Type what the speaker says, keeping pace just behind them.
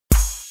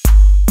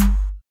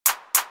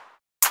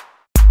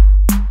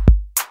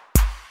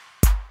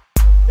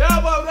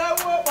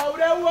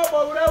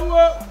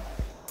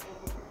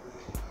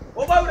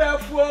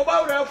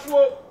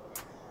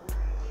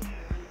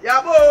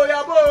Yabo.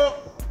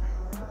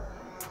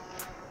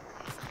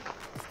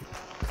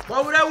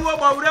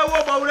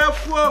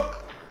 Bawrewo.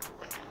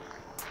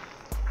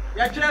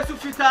 Ya kire su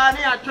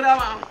fitani ya kire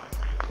ma.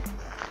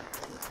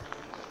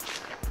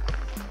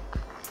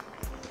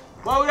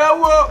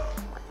 Bawrewo.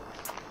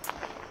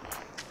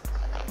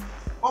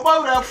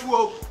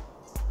 Bawrewo.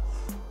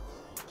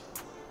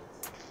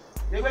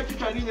 Ye be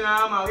tutu ni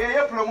nyina ma,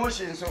 ye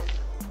promotion so.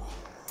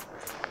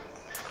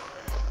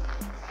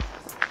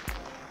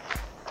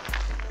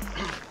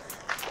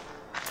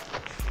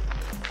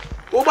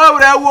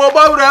 Bawrewo.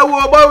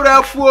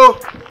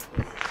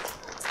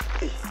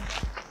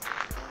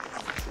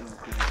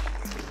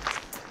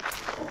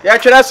 Ya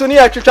kire su ni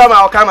ya tutu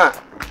ma o kama.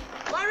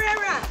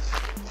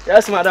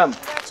 Yes, madam.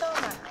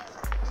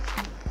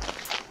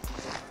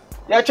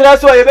 Ya kire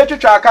su ye be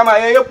tutu akama,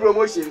 ye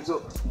promotion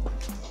so.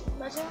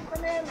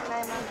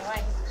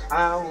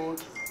 Oh.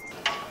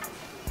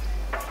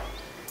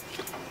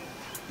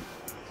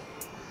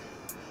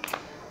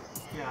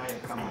 Yeah,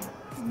 come on.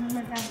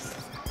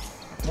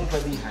 Move for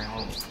the high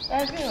home.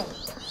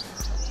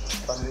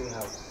 Family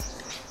house.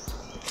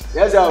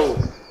 Yes,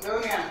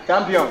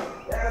 champion.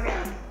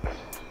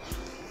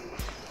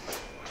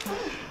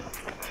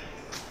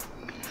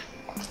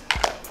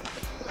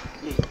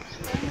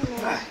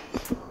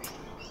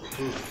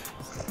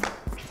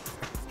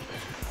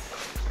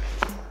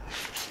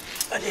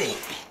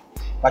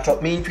 But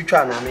what mean to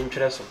try and I'm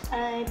interested?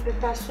 I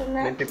prepare soon.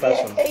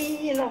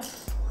 You know,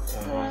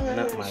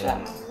 not my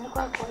land.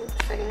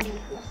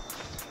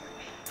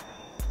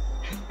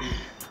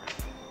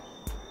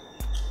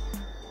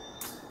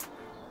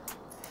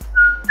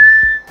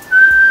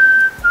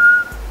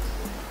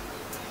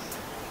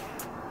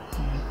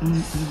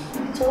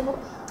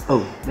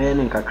 Oh, man,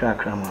 in Kakra.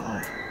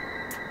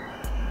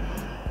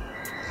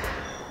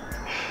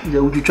 The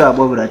Uju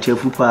Chabo with a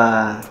cheerful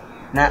pa.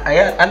 Na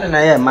aya ana na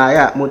ya ma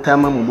ya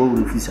motama mo bo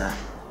refisa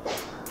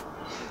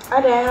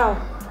ada ya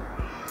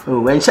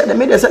oh when sha da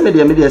me de sa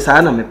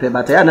na me pe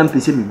bata ya na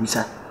mpese me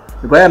busa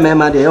because ya me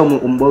ma de ya mo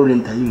bo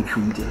renta yin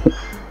hwuje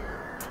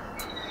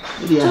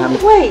idi ya ha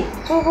wait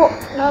so go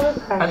na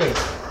ale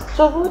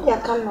so go dia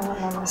kan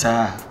na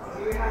sa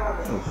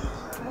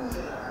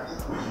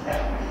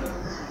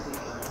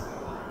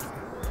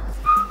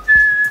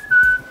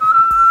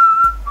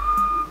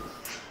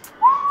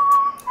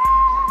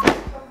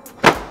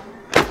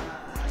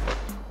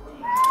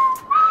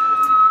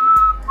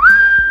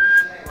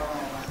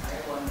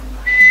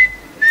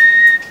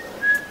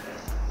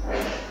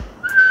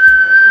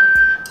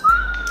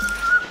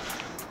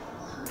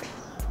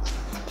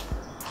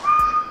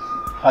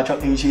Pacho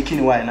in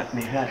shaking why not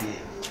me here.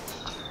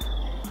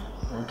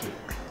 Okay.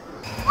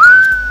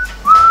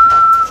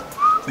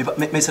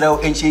 Me say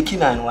in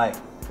shaking and why?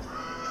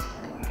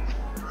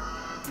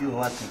 You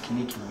want to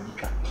kiniki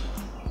nika.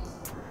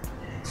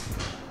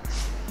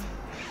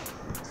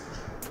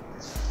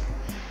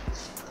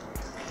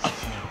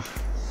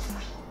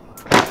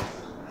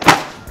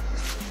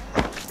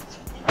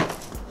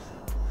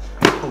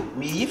 Oh,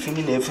 me if you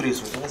need a freeze,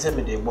 so say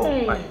me dey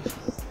bomb.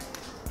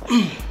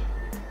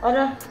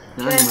 Order.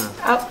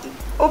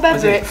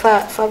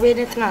 For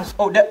being trans.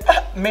 Oh,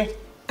 that me.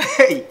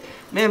 Hey,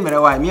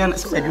 remember why me and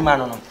some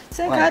man on.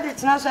 Say, God,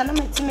 it's not so. I'm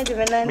timid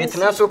when I'm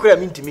not so clear.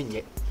 Mean to me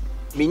yet.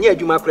 Me near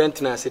you, my friend,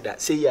 and I said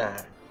that. Say,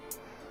 yeah.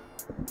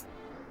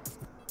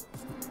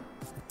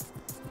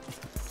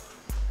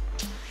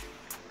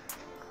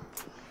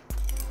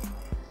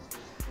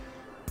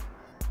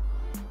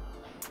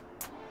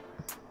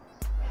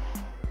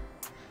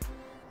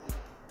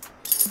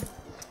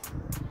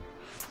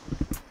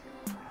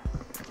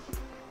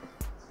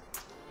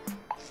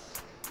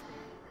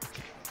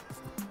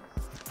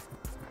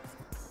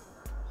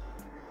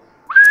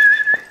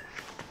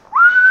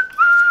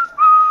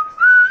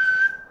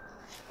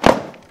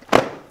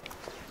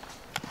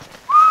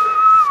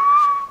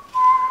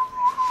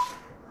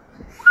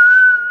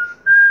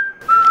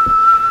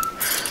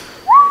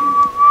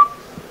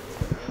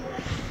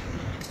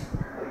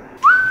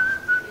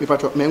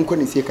 Pato me nko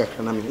ni sie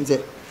kakra na me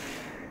nze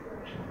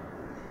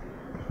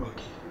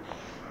okay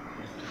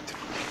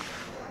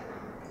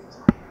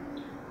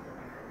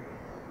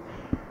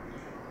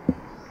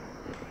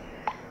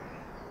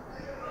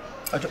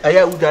pato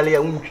aya udale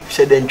ya un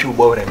shede nchu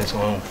bo wore ne so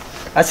ho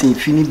asin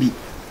fini bi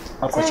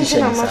akochi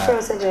shede sa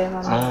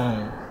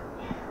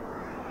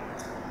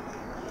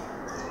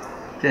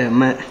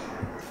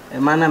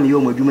ma na me yo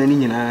madwuma ni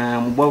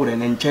nyina mo bo wore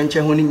ne nchenche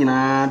ho ni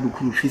nyina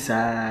dukuru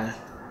fisa.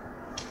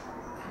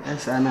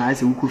 Yes, I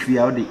say we could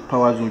feel out the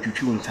powers on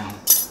you in town.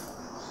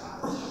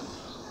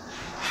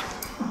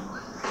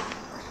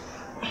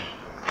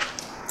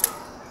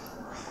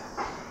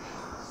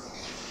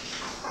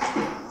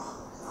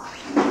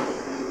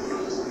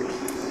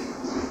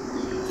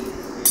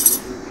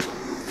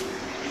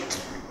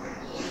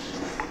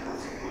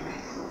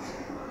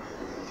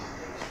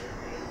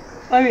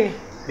 Ari,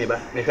 Beba,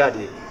 me heard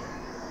it.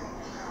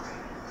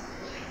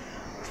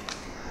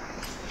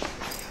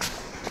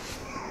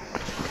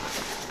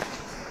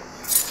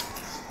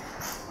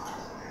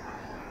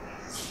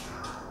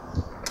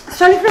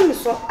 Nanny from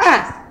so.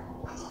 Ah.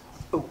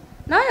 Oh.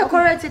 Now you're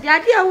correct. The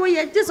idea we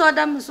are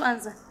disorder, Miss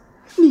Wanza.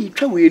 Me,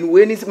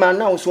 when is man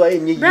now, so I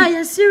ain't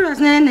Brian, serious,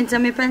 and tell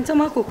me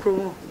Pentamaco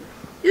Crow.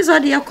 This are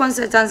the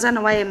concert and son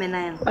of I am in.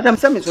 Madam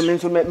Samuel,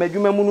 so make you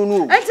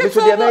Mamunu. It's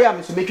so I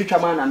am to make you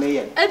Chamana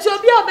Mayor. And so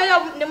be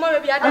a the more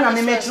of the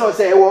other. Make sure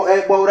say, well,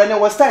 I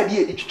was tired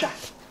here.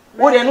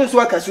 What I know so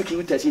I can suit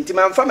you test into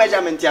my family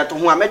to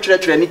whom I met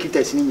Nikki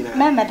testing.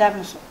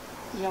 Madame,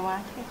 you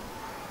want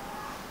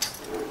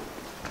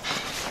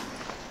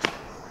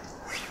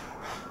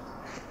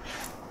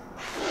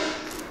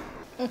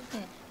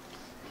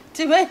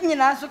to make me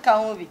answer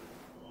Kaobi.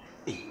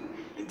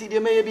 Did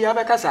you maybe have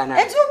a casana?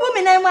 And 2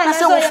 women I want to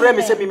say, friend,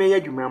 Miss Emmy,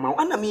 you, mamma,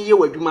 and I mean, you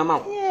were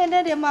mamma. Yeah,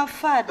 that is my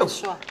father.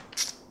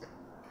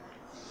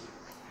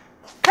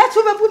 That's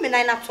what women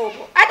I not told.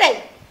 Are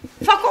they?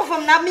 Fuck off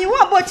from now. Me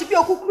want about to be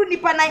a cook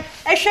nipanai.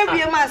 I shall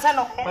be a man, son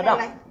of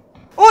Madame.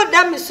 Oh,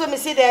 damn, so me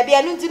say there be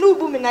an new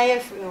woman I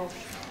have.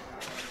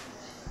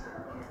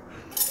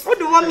 What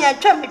do you want me to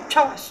tell me,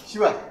 Charles?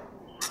 Sheba.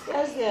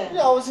 Yes, dear.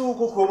 Yeah, I was who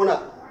cook woman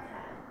up.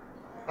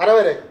 I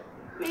don't know.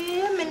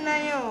 Me, I'm in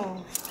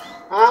Nayo.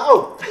 Ah,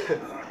 oh.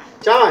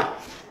 Chairman.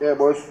 Yeah,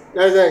 boss.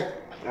 Yes,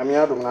 I'm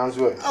here to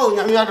answer. Oh,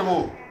 you're not the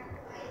moon.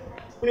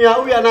 We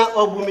are not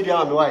all booming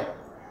down. Why?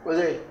 Was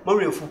it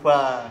Mario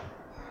Fupa?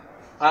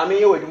 I mean,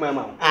 you would do my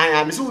mom. I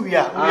am so we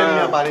are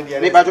about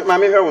it. But my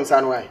mother won't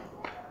sound why.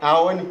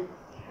 I want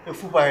a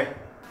Fupa.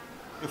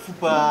 A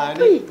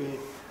Fupa.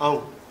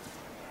 Oh.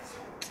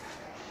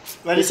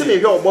 Well, it's a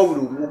your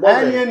bubble.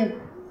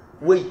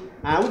 Wait,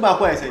 I'm back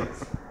where I say.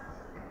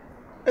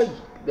 Hey,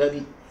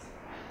 Daddy.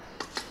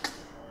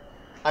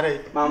 Are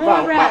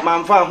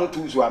my farm who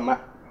tools were my.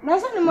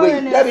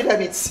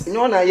 David,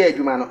 no, I hear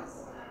you, man.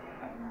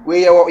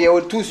 We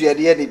are tools, you are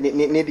the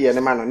needy and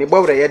the man on the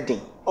bow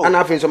heading. And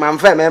I think some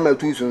unfair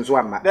tools and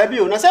swam. There be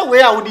on. I said,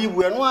 where would you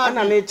wear one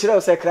and nature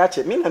of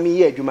secretary? Me, and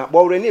me, you might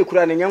borrow any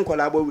crying young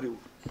collaborative.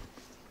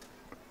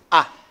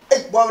 Ah,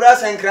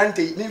 Boras and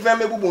Cranty, never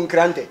me boom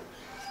cranty.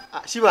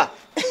 Sheba.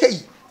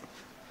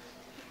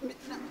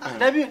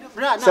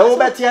 So,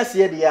 but yes,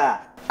 yeah,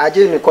 I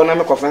just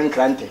economic of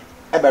Cranty.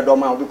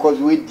 Ebedoma because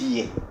we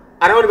dear.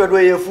 I don't know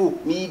where you fool.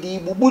 Me the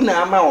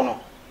bubuna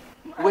amount.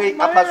 Wait,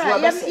 I pass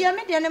you.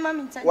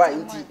 Why,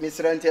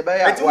 Mr.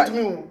 Antebaya? I told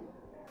you.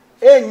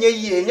 Eh,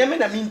 ye,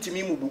 Yaman, I mean to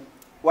me, Mubu.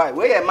 Why,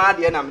 where am I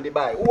the enemy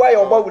by? Why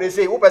your boy will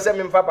say, who was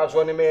sending Papa's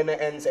one man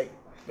and say,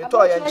 the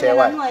toy and chair.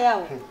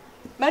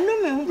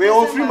 We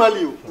all free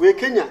Malu, we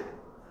Kenya.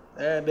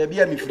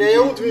 Baby, I'm they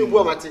own to me,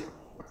 Womati.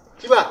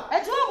 Shiba,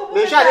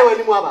 we shadow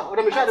anymore. What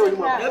am I shadow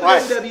anymore? Why,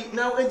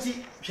 now, and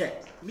see,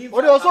 check.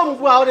 What else some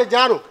go out of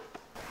Jano?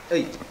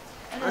 Hey,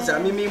 answer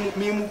me,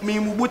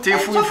 Mubu,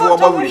 for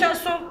about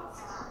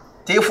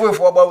take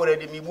for about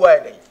the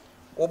Mibuade.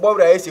 O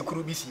Bobra is a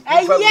crubisi.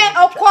 A year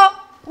or quack.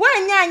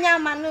 When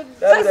Yaman,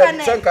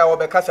 Sanka or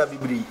Becassa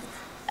Bibri.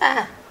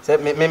 Ah,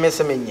 said me, Miss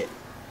Amelia.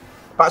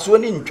 Pass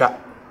one in trap.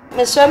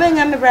 Miss Sherman,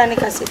 I'm a brand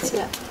cassette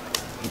here.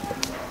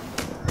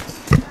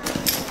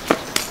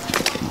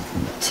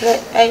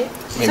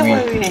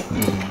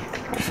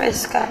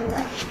 First car.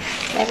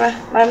 Never,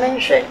 my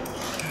mention.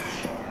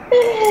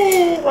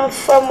 What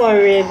for more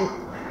rib?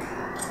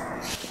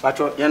 But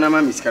your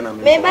name is Canam.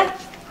 Maybe.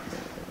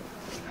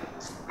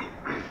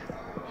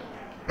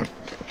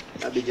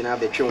 I begin to have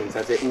the chance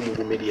as a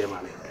Umu media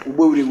man.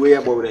 Ubori way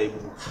about a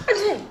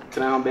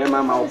Crown Bear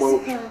Mamma or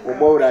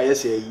Bora,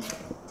 yes,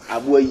 a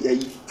boy,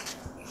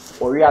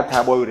 or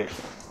Riata Bore.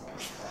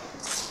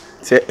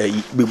 Say a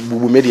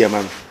Bubu media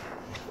man.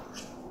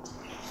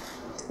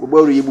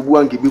 Ubori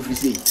Bubuanki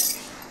Buffy.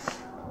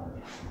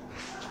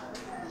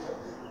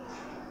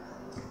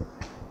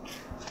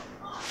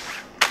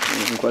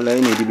 Nicola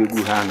need to be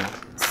good, Hannah.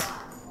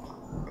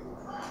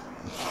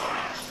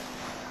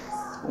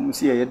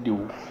 See, I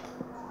do.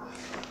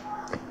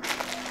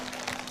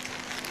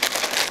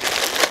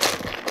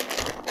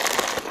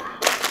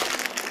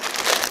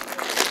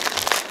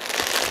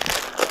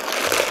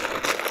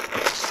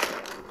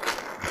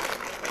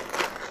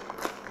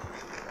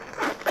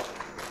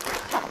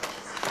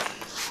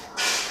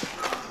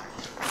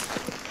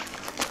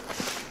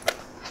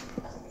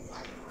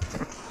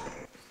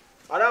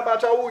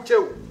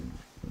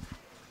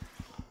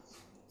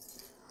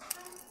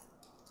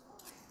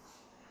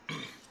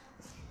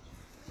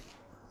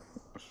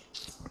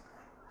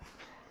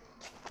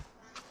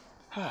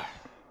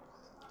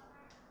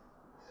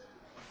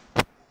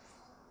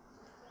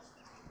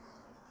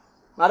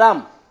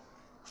 Madam,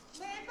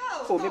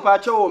 oh, me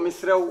pacho,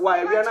 Mr.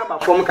 Why we are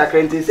not from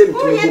Kakenti, same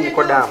to me,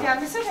 Kodam.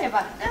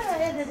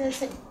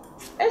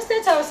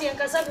 Estate house here,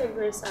 Casabe,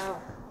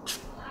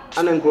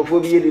 and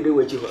Uncophobia did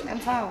what you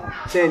want.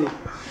 Send it.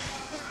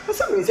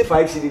 Something say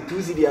 5 city,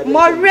 2 city.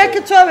 More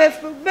record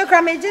to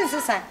become a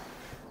Jesus.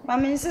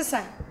 Mamma,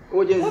 sister.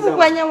 Oh, just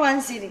when you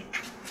 1 city.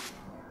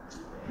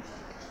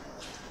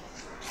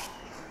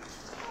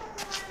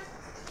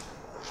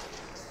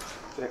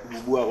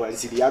 Bua 1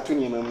 city,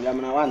 Atuni,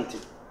 Mamma, want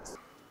it.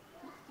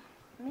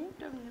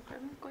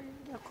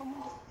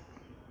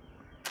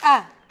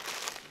 Ah,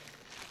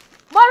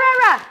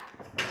 Morera.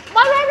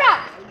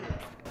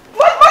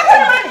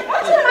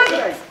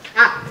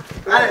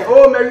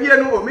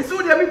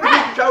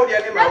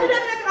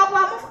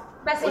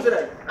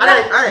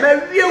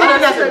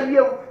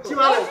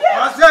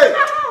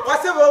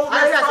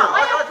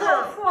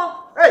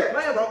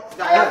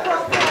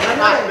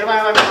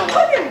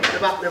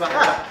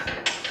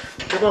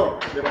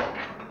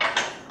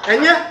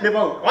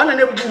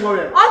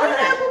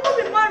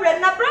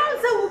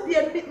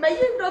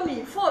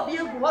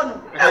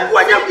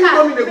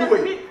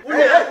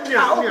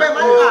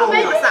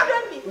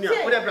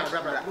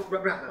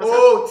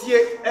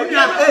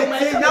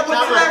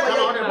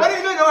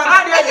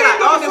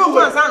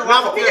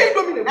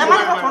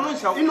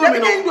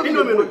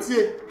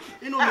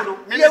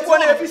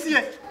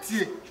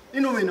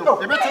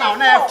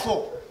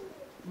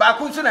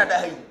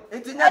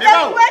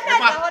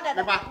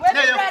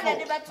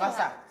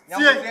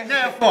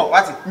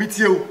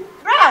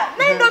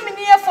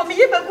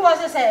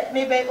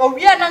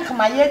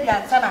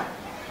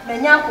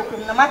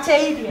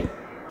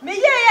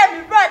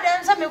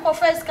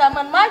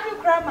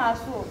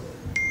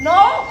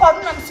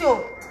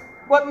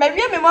 What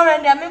maybe me more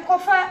and I make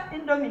offer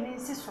in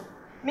Dominicis.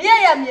 Me,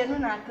 I am your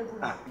Nuna.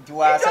 You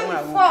are someone.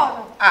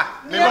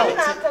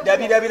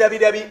 Debbie,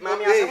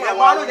 Mammy,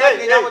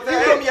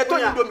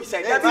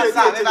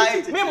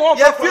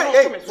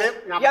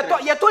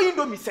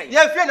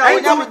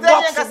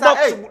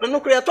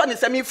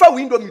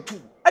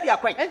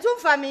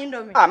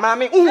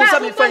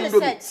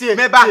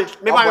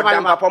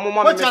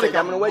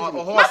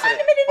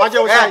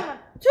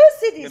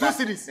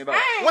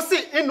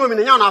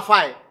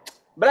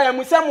 but I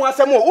am some more,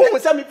 who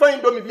was some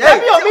fine domi. Say,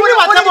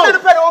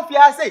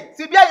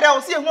 see, I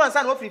will see one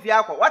son of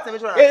Fiaco. What's the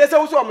mission? Yes,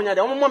 also, my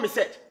mom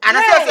said. And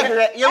I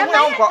said, young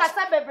uncle,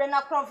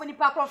 Sabrina Crawford,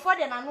 Crawford,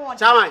 and I know.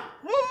 Charming,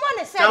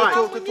 one said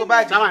to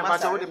buy Charming,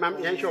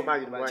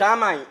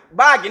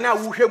 bargain now,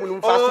 who have been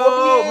fast.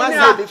 Oh, my,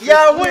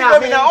 yeah, we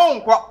have in our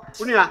own crop.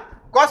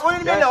 Because when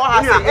you know,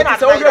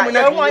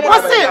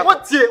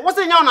 what's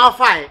in your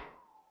fire?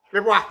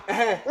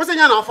 What's in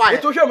your fire? I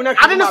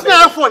didn't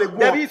spare for the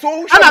baby,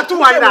 so I'm not too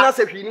wide. I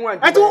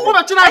don't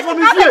want to try for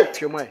me here.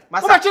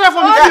 Must I try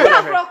for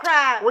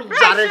me?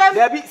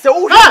 Debbie, so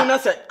who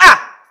say,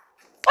 ah,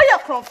 oh, you're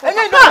Crawford. And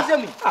I know,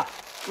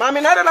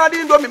 Mammy, not an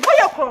idea to me. Where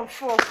you come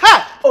from?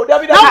 Oh,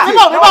 David, not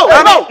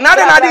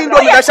an idea to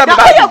me. I shall be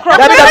back.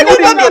 Maybe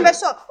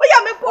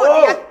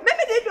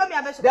they do me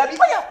a message. Debbie,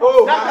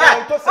 oh,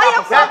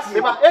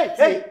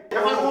 hey,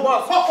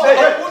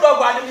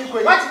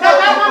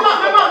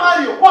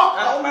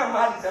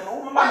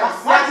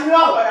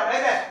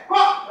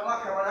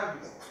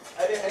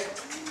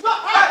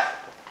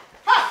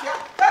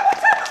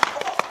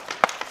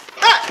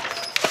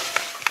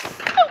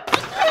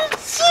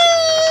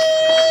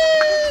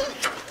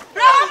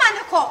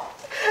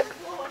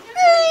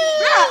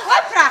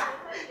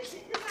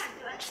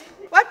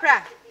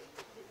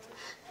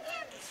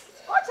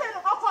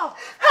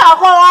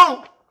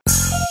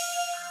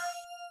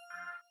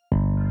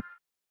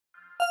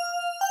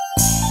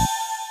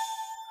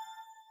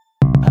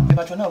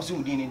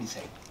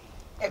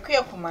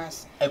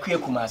 Akua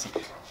Kumasi.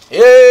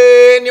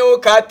 New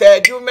cat,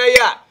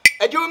 Jumaya,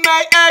 a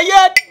Jumay, a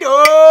yet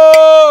do.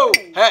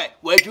 Hey,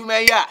 where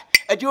Jumaya,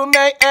 a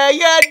Jumay, a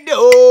yet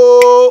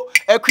do.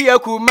 Akua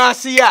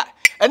Kumasi,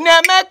 and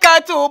then make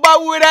cat to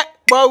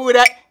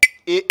Bawura,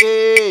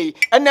 eh,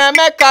 and then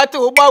make cat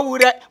to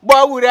Bawura,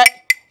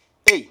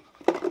 eh.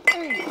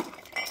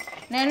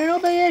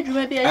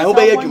 I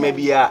obey you,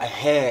 maybe,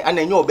 and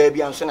then your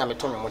baby, I'm saying I'm a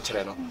Tommy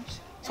Mocherano.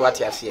 So what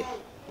you say?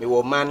 We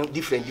were man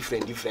different.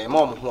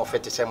 Mom who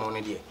offered the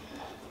ceremony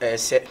there.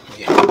 Set.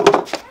 Hey.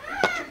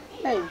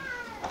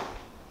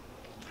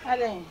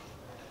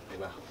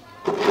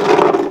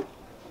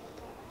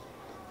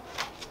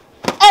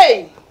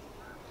 Hey.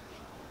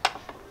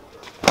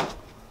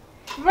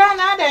 Run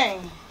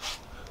Aden.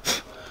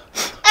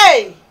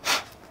 Hey.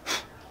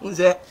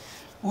 Unze.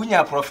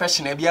 Unya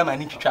professional be a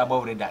man to try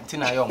about that.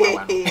 Tina young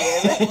one.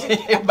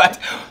 But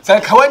so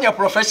when you're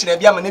professional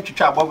be a man to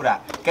try about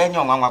that. Can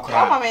young one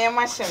cry?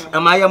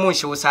 Am I a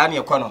mush was on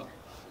your corner?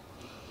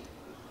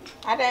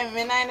 I don't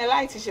mean I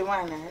like to see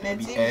one.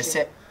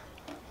 Set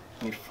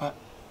me fat.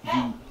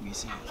 We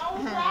see.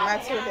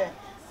 That's it.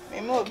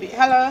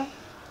 Hello.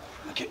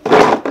 Okay.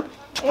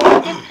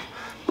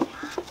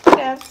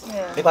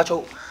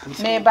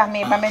 Neighbor,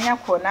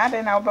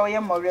 then I'll buy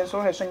your more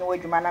so has no way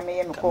you man may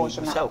and cause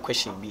no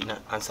question be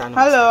answer.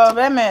 Hello,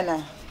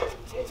 Bemena.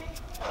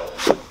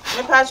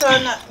 The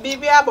passion be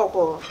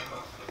able.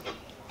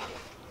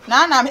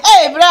 Nana,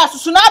 hey,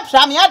 brass, soon up,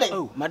 Sammy.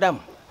 Oh,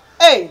 madam.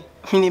 Hey,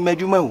 he made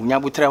you know,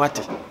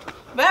 Yabutrawati.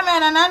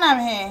 Bemena,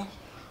 Nana here.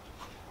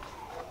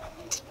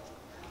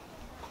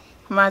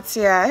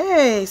 Matia,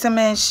 hey, some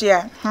men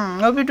share.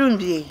 No be doing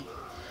be.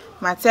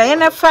 Matia,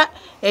 and a fat,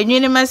 a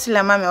universe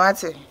la mammy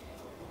water.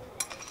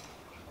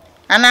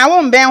 And I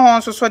won't bear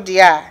horns so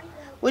dear.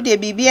 Would there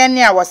be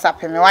any I was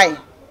up in my way?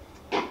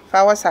 If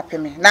I was up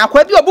in me. Now,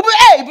 quit your boo,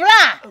 eh,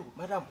 bra!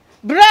 Madam.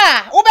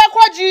 Bra, Uber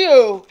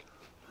you.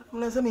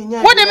 What do you mean,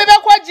 you? What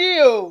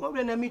do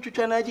you mean to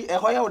turn a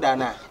hoyle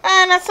dana?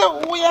 And I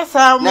said, we are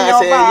some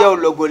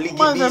logo,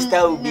 Liggy,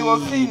 style, be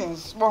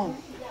feelings.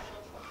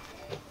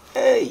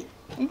 Hey,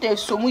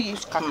 there's so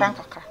much kakra.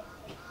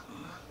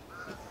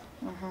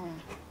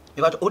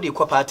 But all the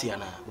party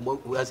and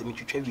we as a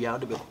mutual we are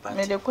the party.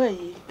 Made a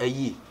quay. A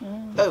ye.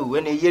 Oh,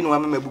 when a year no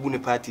one may be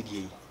party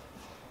ye.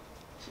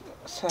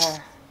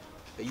 Sir,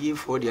 A year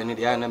for the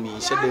enemy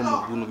said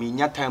them me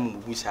your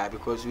time we say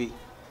because we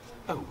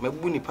my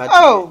bunny party.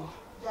 Oh,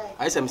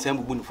 I am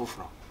some bunny for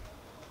from.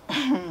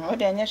 What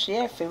then she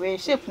have a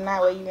ship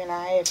now where you and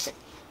I have.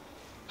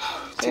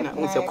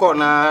 It's a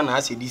corner and I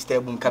see this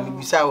table can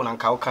be sound and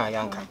cow can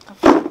yanka.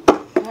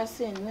 I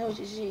say no,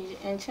 she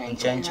and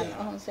change.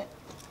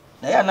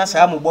 Na na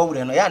sa mo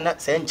bowre no ya na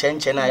se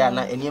nchenche na ya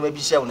na eniema bi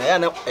hye na ya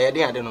na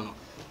eyede ade no no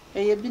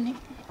Eye bi ni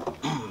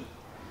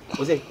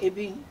o say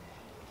ebi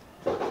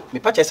me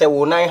pa che se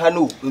wo nan ha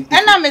no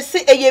na me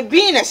se eye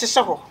bi na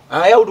hye ho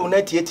ya wo do na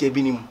tietie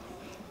bi ni mu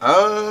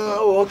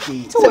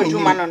okay so wo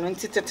duma no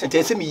ntitete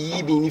te se me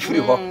yi bi ni firi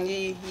ho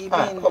yi bi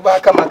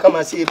oba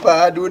kama se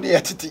pa do ne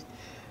atiti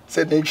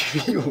se na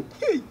twi o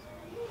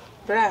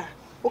bra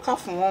wo ka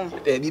fun won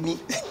de bi mi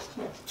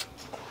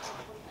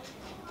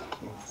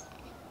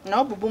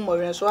no bubu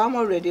more so am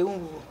already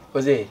unbu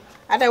o say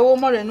ada wo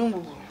more no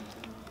unbu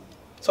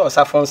so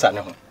sa fonsa ne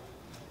ho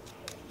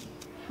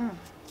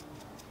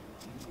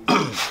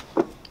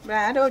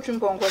bra ada o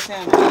twimpo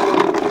nkosen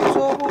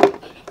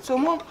so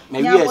mo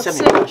me wi e se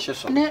me hye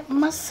so ne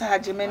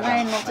massage me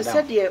nine no to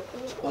say de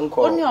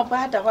oni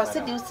oba ada ho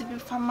say de usi bi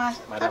fama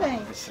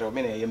ada sro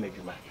me na ye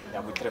madwuma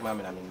ya butre ma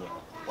me na me nye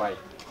why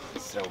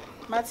sro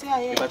mati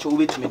aye ba cho wo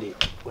betumi de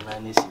ona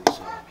na si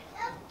so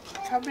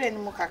fabre ni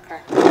mu kakra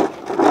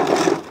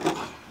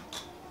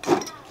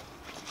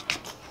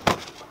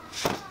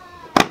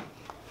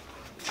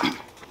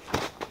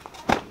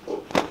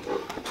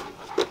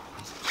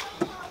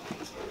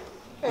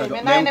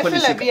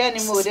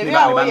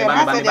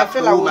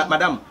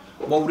Madam,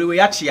 but we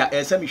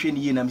actually some issue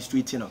in na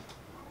street no.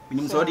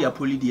 Minim so dey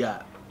poli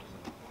dia.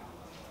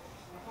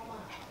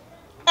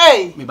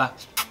 Hey, me ba.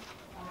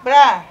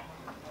 Bra.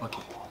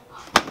 Okay.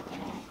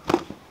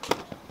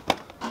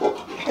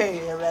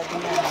 Hey, ready.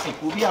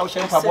 Obi a wo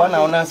shempa bo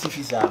na ona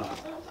sifisa no.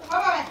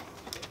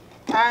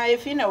 Ah,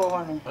 if you know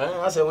one.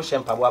 I say wo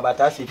shempa bo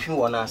abata se fi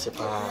wona ase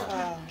pa.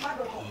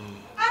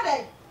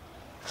 Ade.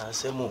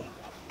 Asemo.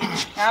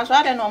 Na so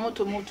ade no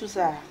moto mutu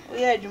sa.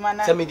 Oye adwuma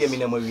na. Se me de me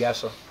na mo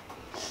wiaso.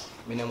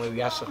 Me na mo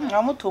wiaso.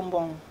 Na moto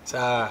mbon.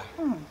 Sa.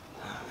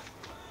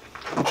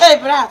 Hey,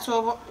 bra,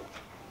 so.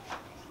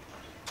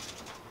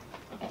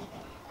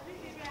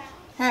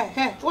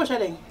 Hey, what's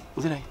that?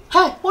 What's that?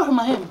 Hey, what am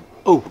I him?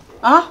 Oh.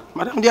 Huh?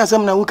 Madam dia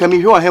sam na wo ka me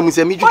hwe wa hem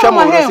se me twitwa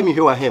mo no se me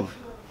hwe wa hem.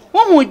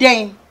 Wo mu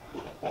den.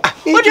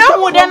 Wo de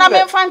mu den na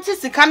me fanti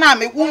sika na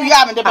me wo wi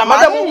a me de ba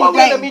madam wo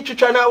na me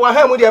twitwa na wa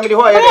hem dia me de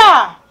ho ye.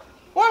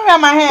 Wo hwe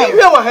ma hem.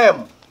 Hwe wa hem.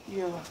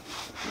 Yo.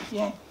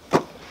 Yeah.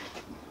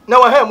 Na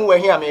wa hem wo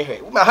hia me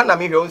hwe. Wo ma ha na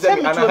me hwe wo se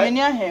me ana. Me ni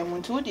ahem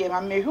nti wo de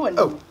ma me hwe ni.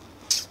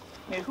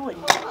 Me hwe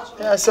ni.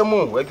 Ya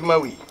samu adwuma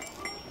wi.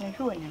 Me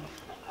hwe ni.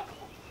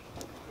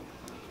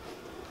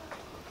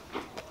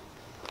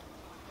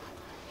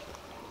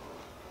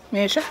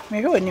 Mesha,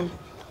 me hwe ni.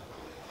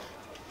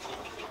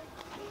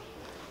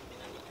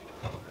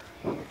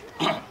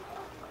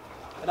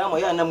 Madam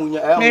ya na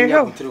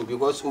munya butru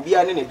because obi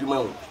ane na adwuma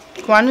wo.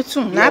 Kwanu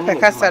tum na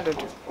apekasa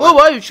dodo. Wo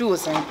wo yutwi wo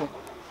sanko.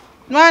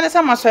 No ane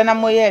sama so na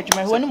moye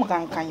adwuma ho ni mu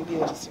kankan bi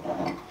odisi.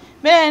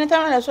 Me na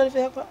ntam na so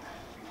fe ko.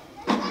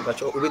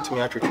 Bacho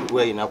obetumi atwetwe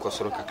wo yi na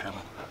akosoro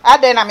kakrama.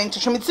 Ade na me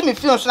ntwetwe me ti me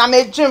feel so na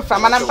me dwen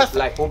frama na mpa.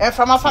 E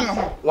frama fa me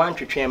ho. Wan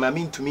twetwe ma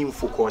me ntumi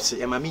mfocus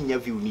e ma me nya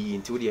view ni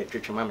nti wo de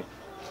twetwe ma me.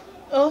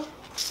 Oh.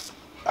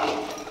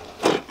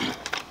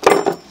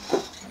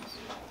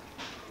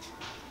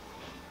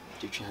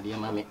 Twetwe ade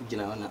ma me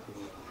gina wana.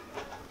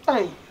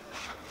 Ai.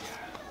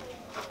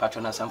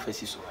 Patrona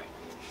Sanfesi so.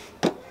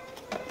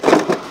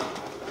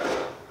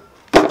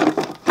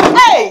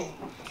 Hey!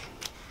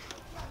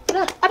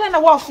 Ada na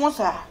wa fun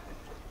sa.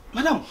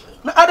 Madam,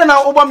 na ada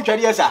na obam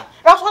twade esa.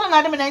 Raso na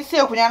ade me na nsi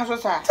akunya no so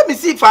sa. Se me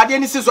si faade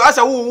ni si so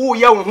asa wo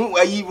ye wo hu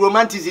ayi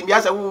romanticism bi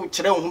asa wo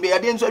kire wo hu be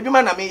ade nso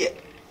adwuma na me ye.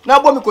 Na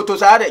bo me koto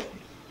sa ade.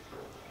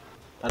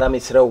 Madam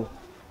isre wo.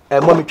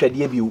 Mo me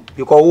twade bi wo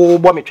because wo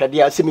bo me twade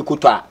ase me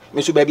koto a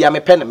me so ba bia me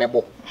pe na me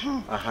bo.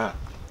 Aha.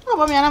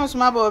 Obo me na me so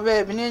ma bo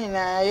be bi ni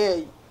nyina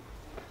ye.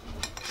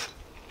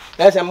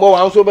 Ese mbo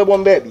wan so be bo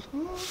mba bi.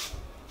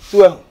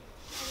 So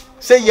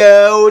say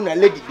ya o na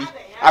lady bi.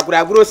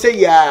 Aguraguro say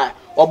ya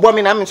obo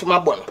me na me so ma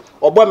bo no.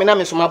 Obo me na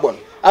me so ma bo no.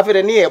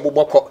 Afere ne ye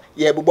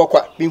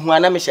bubokọ bi hu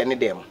ana me hye ne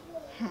dem.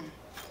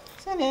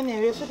 Se ne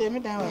ne we so de me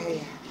dan wa he.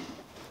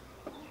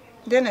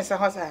 De ne sa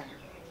hosa.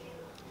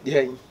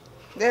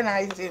 De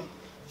na izi.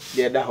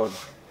 De da ho no.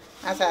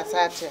 Asa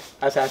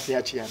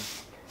achi ya.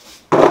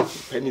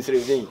 Penny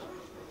Srevin.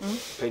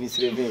 Penny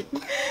Srevin.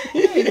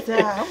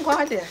 Ita,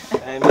 ngwa de.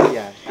 Ai me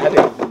ya.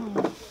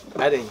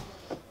 Ade.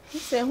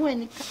 Se hu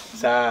ani ka.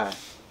 Sa.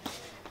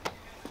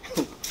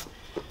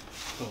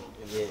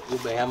 Yeah,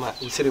 ube ama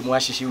usiri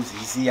mwashishi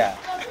uzizi ya.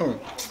 You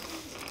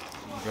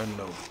don't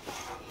know.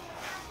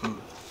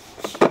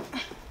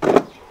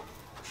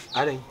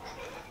 Ade.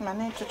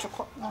 Mane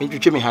chochoko. Me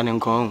twetwe me ha ne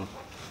nkon.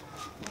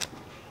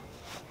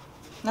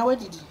 Na what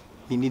did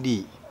Me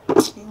nidi.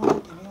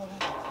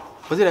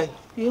 Was it I?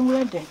 you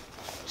were there?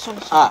 So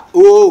Ah,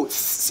 oh,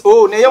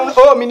 na yam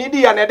oh me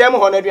nidi ya na dem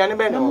ho na aduane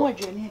be no. what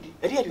you need.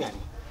 Edi aduane.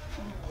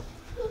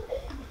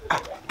 Ah.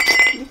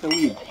 Ni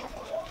wi.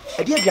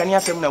 Edi aduane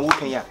asem na wo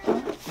kan ya.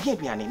 Edi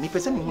aduane ni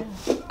pese me hu.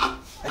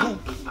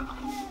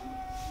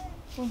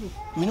 Edi.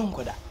 Me no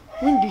nkoda.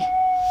 Windy.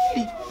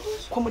 Di.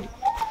 Komodi.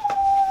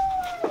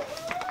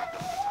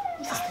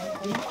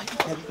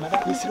 Madam,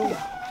 Miss Rowe.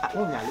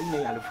 Oh, na lu me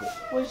alufo.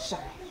 What's that?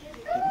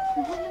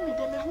 You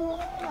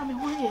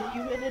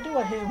ready to do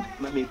a him?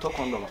 Me talk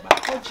on them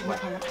about. Oh, Jimmy, I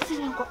see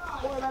you got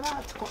all that.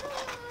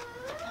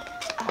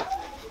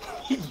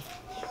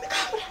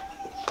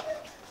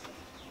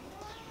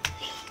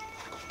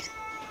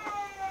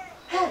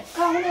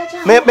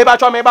 Me ba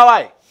cho me ba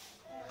why?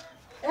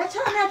 I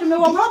tell you to me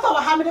one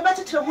rubber how many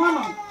better to one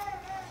on.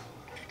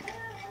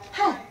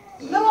 Ha.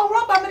 No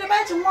rubber me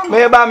better one.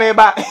 Me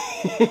ba.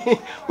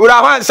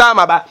 Ura wan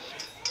sama ba.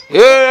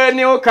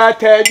 Ni o ka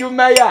te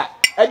jumaya.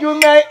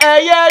 Ajumai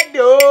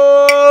eyedo.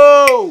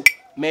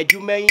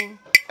 Mejumai.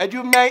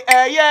 Ajumai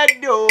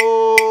eyedo.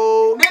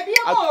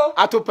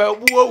 Atopa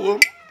wo.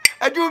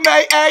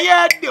 Ajumai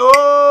eyedo.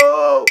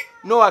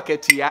 No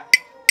aketia.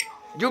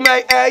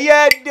 Jumai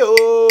eyedo.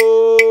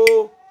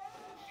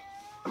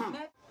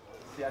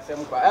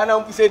 Siasem kwa. Ana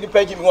mpuse di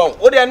page mi won.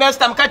 O de next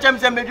time catch am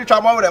say meju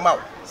twa mo wure ma.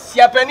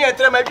 Siapani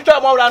etre meju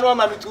twa mo wure no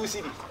ma me 2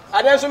 cedi.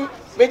 Aden so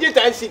meji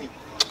 10 cedi.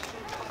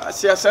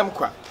 Siasem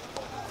kwa.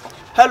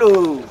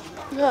 Hello.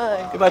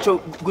 Hi.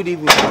 Good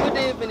evening. Good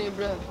evening,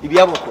 bro.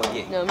 Ibia boko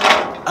ye. No,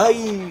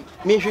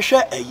 me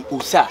hwehwe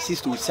Osaa,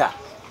 sister Osaa.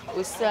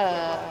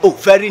 Osaa. Oh,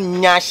 very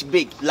nyash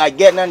big. Like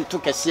get nan to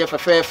kese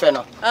fefe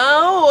no.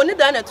 Ah, oh, ni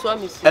da na to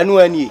am isi. Anu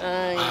ani.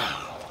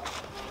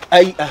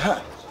 Ai.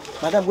 Aha.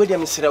 Madam, we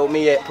dem sere o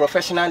me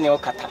professional nail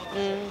cutter.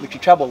 Me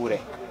twitwa bowure.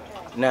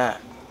 Na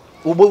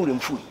wo bowure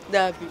mfu.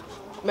 Dabi.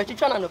 Me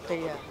twitwa na no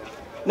pay ya.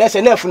 Na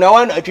se na fu na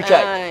wan atwitwa.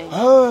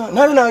 Ah,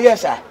 na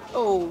yes ah.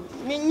 Oh,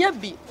 minya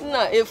bi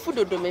na efu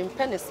dodo me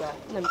mpenesa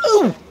na me.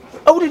 Oh,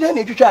 awudi na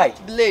na twitwa.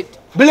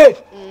 Blade.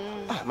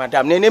 Ah,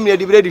 madam, na nem na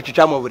di blade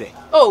twitwa mo wure.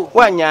 Oh,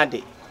 wanya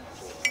de.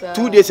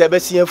 2 days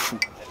abesia fu.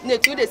 Na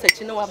 2 days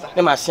achi na waba.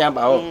 Na masia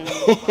ba ho.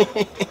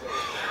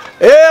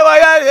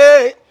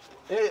 Waya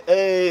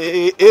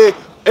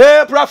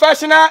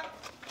professional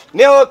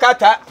nail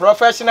cutter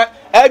professional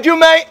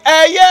adwumai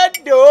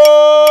eyedo.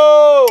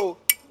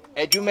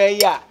 Adwumai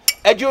eyedo.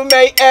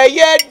 Adwumai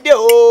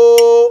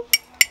eyedo.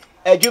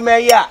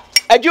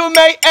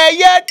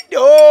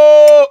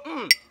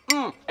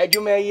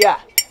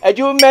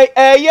 Adwumai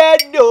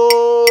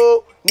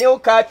eyedo. Nail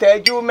cutter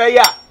adwumai.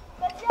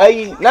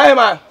 Ai,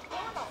 naima.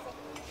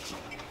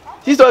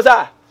 Sister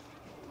Osaa.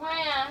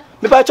 Waya.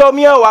 Me pa cho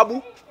mi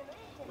abu.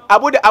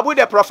 Abu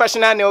the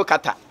professional nail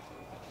cutter.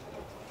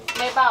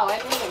 Me ba wa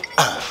ni.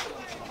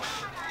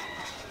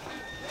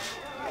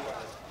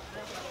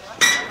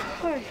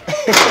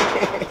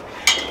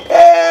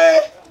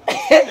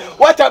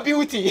 What a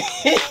beauty.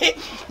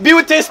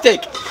 Beauty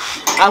stick.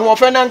 And one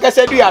friend and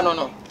said you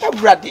no.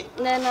 Everybody.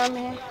 Na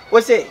me.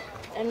 What say?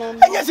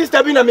 Anya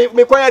sister bi na me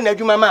kwaya na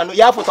adwuma ma no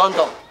ya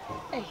fotonto.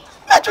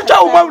 Na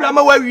chucha wo mawura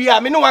ma wa wi a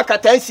me no wa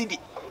kata cedi.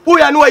 Wo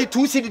ya no wa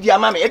 2 cedi di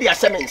ama me e di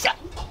asemensa.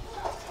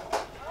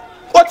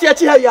 Oti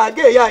achi ha ya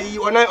ge ya yi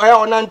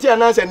ona nti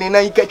ananse ne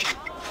nan ikatwi.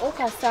 O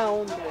ka sa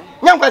o mbre.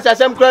 Nyam kwasa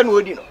asem kra na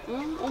odi no.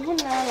 Ohu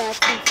na na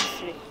ati.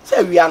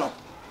 Se wi ano.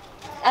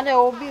 Ade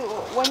obi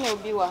wanya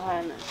obi wa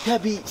hana.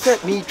 Dabi se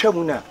mi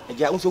twamu na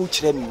aja unso wo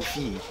kire mi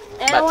fi.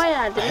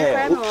 Waya de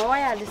kra no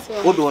waya de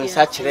se. Wo do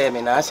nsa kire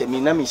mi na ase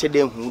mi na mi hye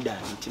de hu da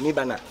nti mi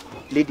ba na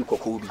lady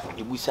kokobi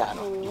ebusa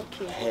no.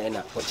 Okay.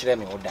 Na wo kire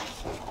mi wo da.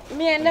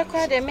 Mi ene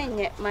kwa de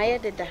menye maye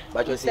deda.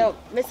 Ba jo se.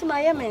 Me si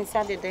maye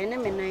mensa deda ene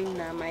me nan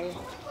na maye.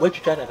 Wo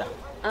twitwa dada.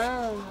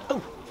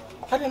 Oh.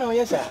 Ade na wo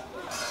yesa.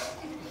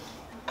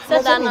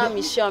 Sada na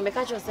mi sure me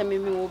ka cho se me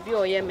obi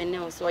oye me ne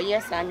o so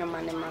yes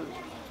anwoma ne mame.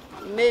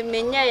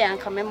 Menye ya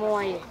nka memo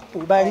waye.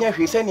 Ba nya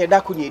hwe se ne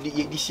da ko ne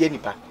di sie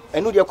nipa.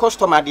 Enu de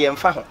customer de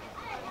emfa ho.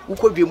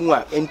 Ukodwe mu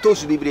a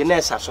entosu bibire na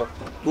esa so.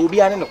 Ba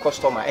obi ane no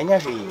customer enya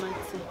hwe.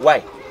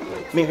 Why?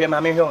 Me hwe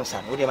ma me hwe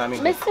onsa. Wo de ma me.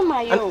 Me se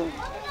mayo.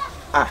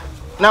 Ah.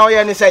 Na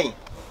oye ne sei.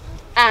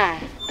 Ah.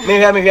 Me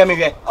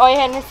hwe.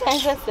 Oye ne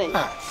sei.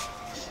 Ah.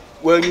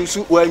 When you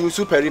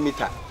su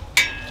perimeter.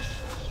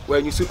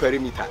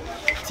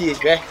 See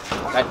hwe.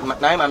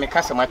 Na ma me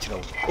kasa ma kire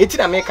wo. Eti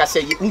na me kasa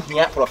yi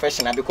nhia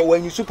professional because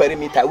when you su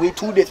perimeter we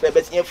 2 days be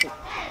besia fu.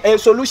 A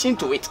solution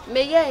to it.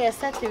 Me ya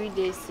 3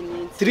 days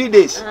ni. 3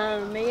 days.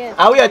 Me ya.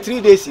 Ah we are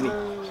 3 days ni.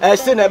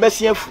 Still na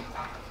besia fu.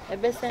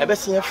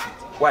 Besia fu.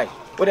 Why?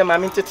 What the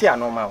mama tete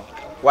anormal?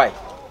 Why?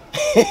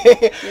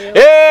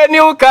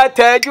 New cat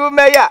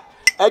adwumaya.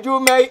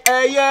 Adwumai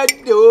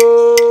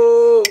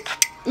eyedo.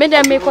 Me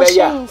dem me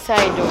question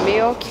inside o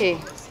me okay.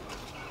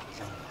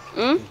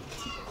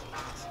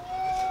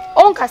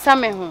 On kasa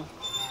me ho.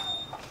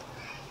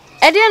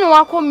 E de no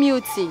akọ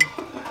mute.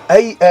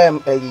 Ai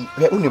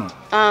unim.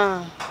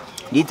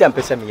 Di tam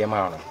pesa me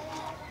yema no.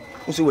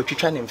 Nso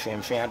watwitwa ne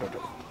mfemfen adodo.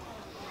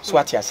 So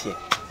ate ase.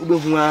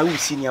 Ubehu a wo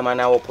senior man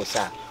na wo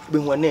posa.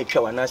 Ubehu na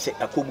atwa wana se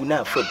akogu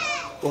na afam.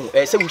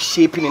 Oh, say we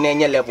shape ni na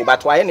enye level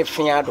but why ne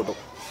fen adodo.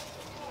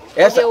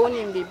 Yes.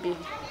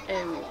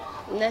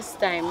 Next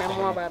time my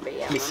mom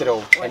baby.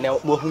 Misro, and now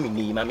mo hu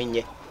ni ma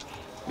menye.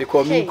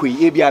 Because me koi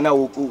e bia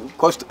na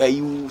cost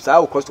you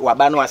sa cost wa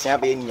ba no asen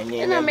aba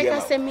enye. Na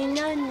make say me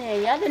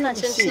nyane, ya de na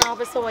chenche na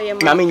obe so ye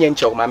ma menye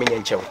nchew.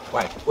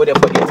 Why? O de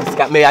forget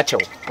iska me ya chew.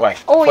 Why?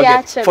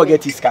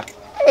 Forget iska.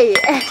 Hey,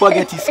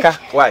 forget iska.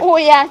 Why? Oh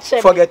ya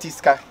chew. Forget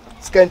iska.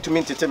 Scan to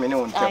me tete me ne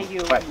won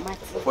chew. Why?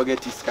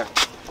 Forget iska.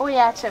 Oh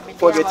ya chew.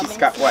 Forget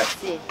iska. Why?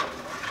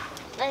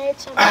 I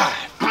chew.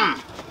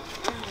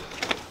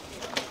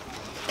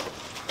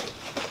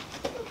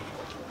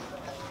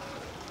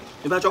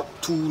 If I talk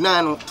to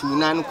nine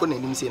couldn't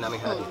even say nothing.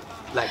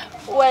 Like,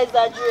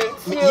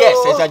 exaggerate.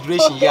 Yes,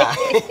 exaggeration, yeah.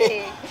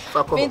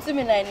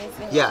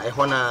 Yeah, I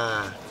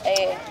wanna.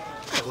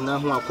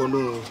 Who are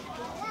going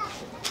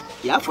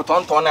yeah, for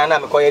Tonton and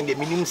I'm calling the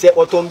minimum set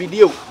or Tom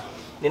video.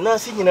 The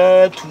nursing in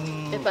her to.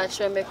 If I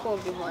show me, call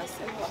me once.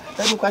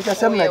 I'm quite a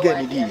seminar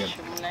again.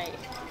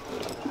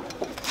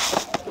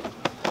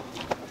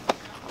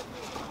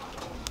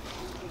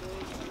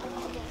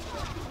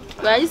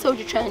 Why you so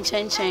you try and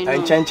change?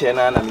 And change and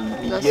I'm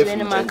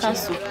in my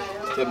castle.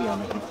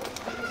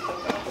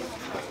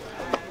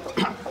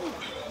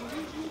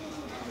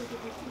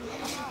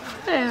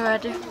 Hey,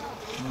 ready.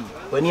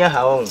 When you're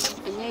home,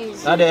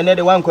 now the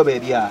another one could be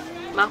here.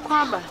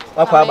 Makwaba.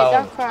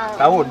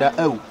 I would that.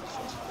 Oh,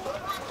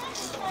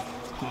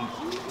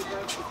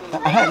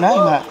 I had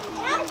nine.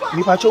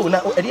 You patrol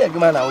now, a dear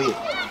man away.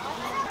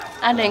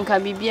 I didn't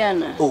come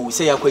Bibiana. Oh,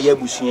 say I could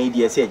use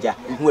idea, said ya,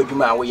 who do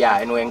my way,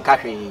 I know, and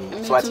carry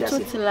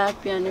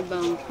tilapia and a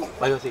bank.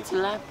 Why you say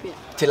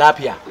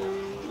tilapia?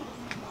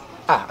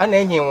 Ah, and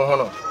then you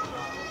honor.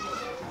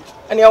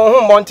 And your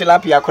home born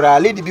tilapia could a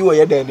lady be where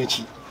you're there.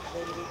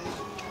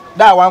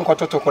 That one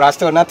quarter to crash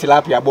still not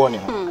tilapia born.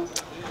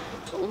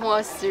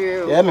 More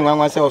serious. Yeah, me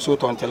one say also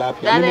on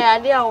tilapia. That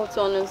idea out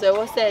on and say,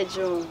 what's that,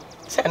 Joe?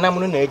 Say, I'm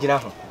not an age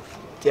now.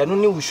 They no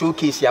new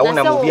showcase ya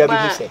wona mo bia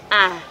bi say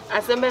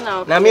asembe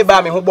na me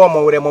ba me ho bɔ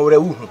mo wure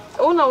hu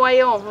una wa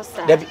ye on ho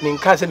sa da me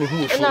nka se me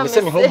hu fu me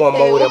se me ho bɔ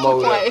mo wure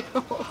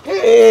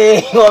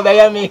o ba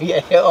ya me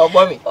o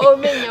bɔ me o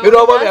me do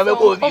bɔ me me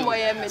ko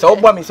bi so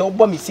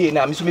bɔ me say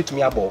na me so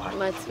metumi abɔ ha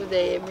matu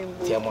de ye me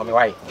bu tie mo me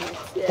wai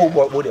ko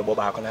bɔ de bɔ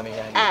ba ko na me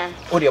ya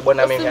o de bɔ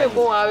na me ya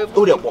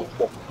o de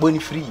bɔ ni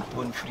free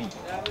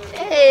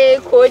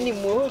ko ni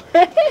mo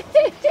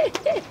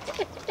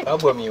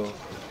abɔ me o.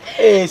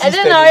 Hey, I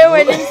don't know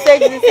when you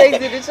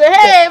sexy.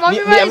 Hey, mommy,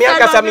 me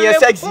ankasa me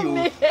sexy.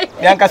 Me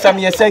ankasa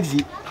me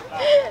sexy.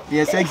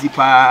 Me sexy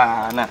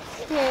pa na.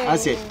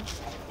 Ase.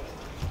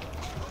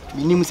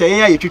 Minim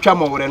say ye twetwa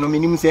mo wore no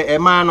minim say e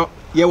ma no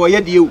ye wo ye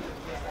de o.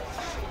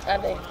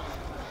 Ade.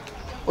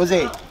 O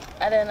say.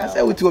 Ade na.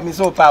 Say wutu mi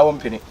so pa wo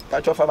mpene.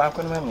 Pa chofa ba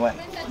ko no me wa.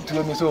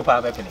 Wutu mi so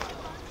pa ba pene.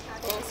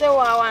 Say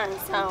wa wan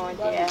sound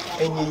there.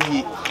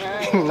 Enyi.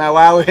 Na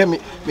wa wo me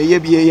ye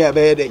bie ye ba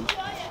ye den.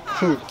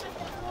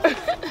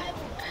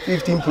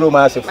 15 Pro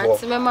Max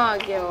for. Mama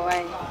girl,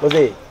 why? Was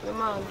it?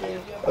 Mama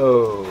girl.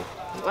 Oh.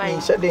 Why?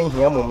 Me said in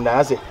here mum na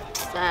ase.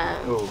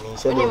 Oh, me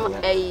said in.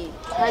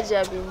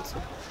 Haja bintu.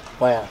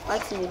 Why?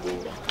 What me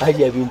dey?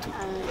 Haja bintu.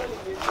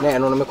 Na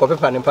no me kope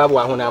pa ne pa bo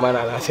aho na ama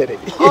na ase de.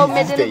 Oh,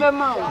 me dey be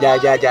ma. Ja.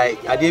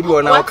 Ade bi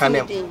wo na wo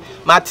kanem.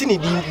 Martini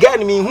di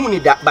gan me hu ni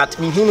da but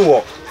me hu no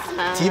wo.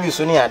 TV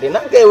so ni ade.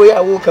 Na ga we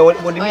ya wo ka wo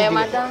de mi.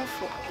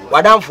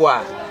 Wadamfo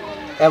a.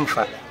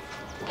 Emfa.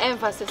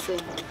 Emfa sese.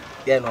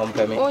 Yeah, no, I'm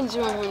coming.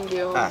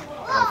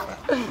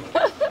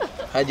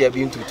 Haja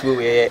bintu tu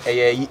we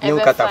new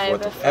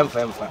catapult.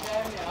 Emfa.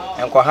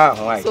 Enko ha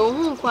ho ai. So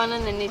hu kwa na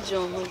ne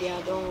John ho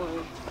dia don't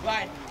worry.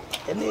 Right.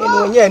 Ene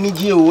no nya ni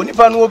gie o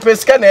nipa no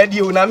peska na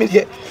ade o na me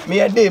de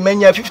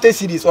manya 50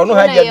 cedis ono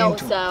haja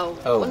bintu.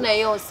 Oh na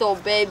yo so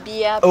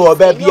baby a. Oh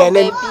baby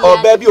ene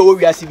o baby o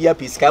wiase bia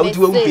peska o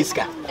tu o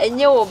peska.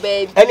 Enye o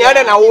baby. Ene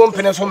ade na wo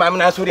mpene so ma me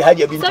na so de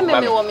haja bintu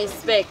ma. Me wo me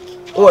spec.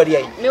 Oh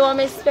dear. Me want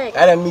me spec.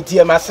 I don't meet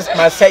here my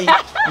say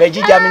me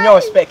jija me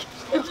your spec.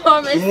 You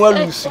want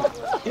lose.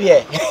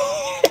 Yeah.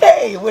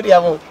 Hey, what do you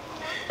have?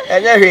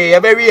 And you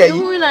very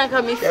you na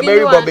come me feel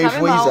very bobby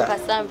for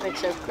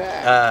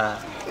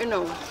you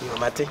know. You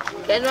mate.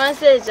 Can one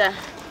say ja?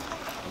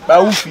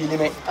 Ba who feel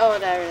me? Oh,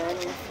 that.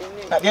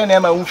 Na dey na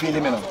ma who feel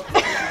me no.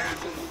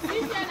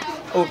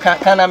 Oh,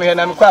 can I me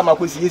na me kwa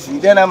makosi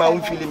esi. Dey na ma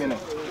who feel me no.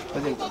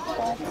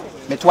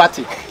 Me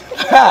twati.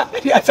 Ha,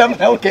 ya sam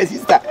na okay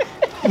sister.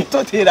 Me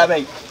thought here that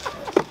way.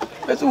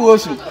 Let's go.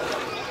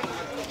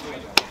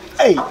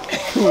 Hey.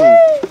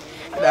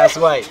 That's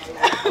why.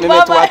 Me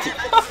twati.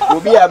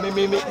 Obi a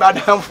me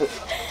madam fo.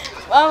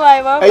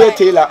 Bye. Aye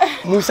Taylor,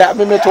 Musa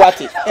me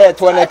twati.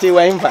 To na te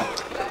wa imfa.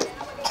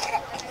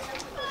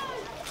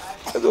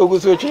 So go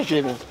so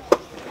chichi me.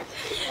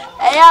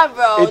 Hey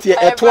bro. Eti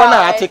to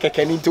na ate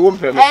keke ni nti wo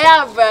mpem.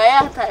 Hey bro,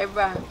 hey tai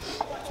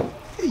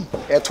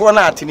bro. To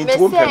na ate ni nti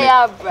wo mpem.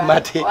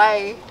 Mate.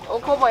 Why?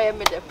 Okobo ye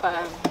me de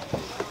pa.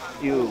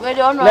 You. We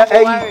don't know. Na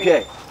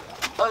eh.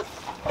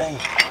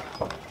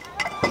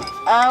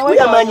 We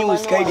are many who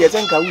sky the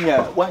Zanka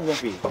one year.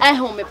 I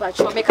home me patch,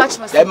 me catch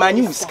myself. The man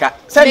you sky.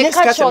 Say yes,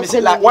 catch me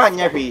say like 1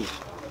 year.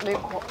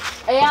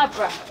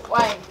 Abra.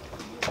 Why?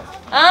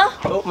 Huh?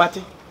 Oh,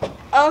 Matty.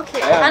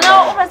 Okay. I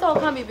know first of all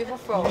come before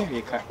from.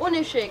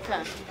 Only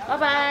shaker. Bye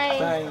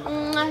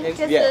bye.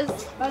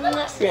 Kisses.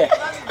 Yeah.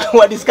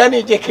 What is can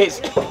you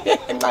case?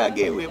 I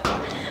gave him.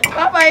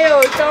 Papa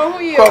yo, tell who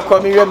you.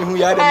 Come here who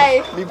you are.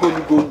 We go.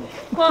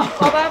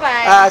 Bye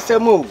bye. Ah, say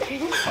move.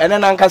 And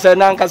then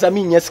Nankasa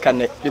mean yes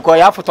can because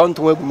you have to turn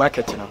to web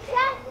market now.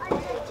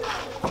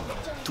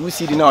 2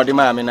 cedi now the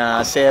man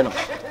na say no.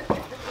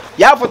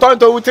 You have to turn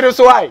to utri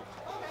so why?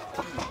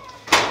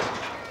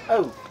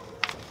 Oh.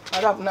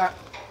 Adam na.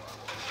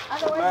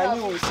 Man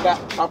you ska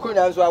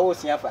akuna nso awo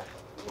siafa.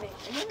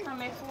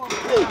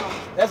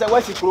 Yes, I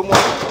was a promo.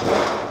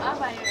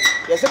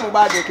 Yes, I'm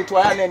about to get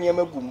one and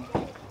Yamagum.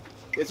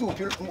 Yes, who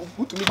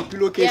put me the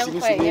pillowcase in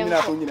his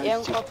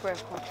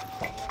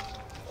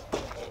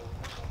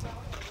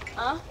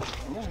huh?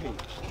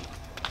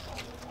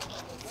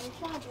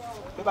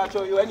 If I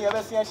show you any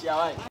other sense,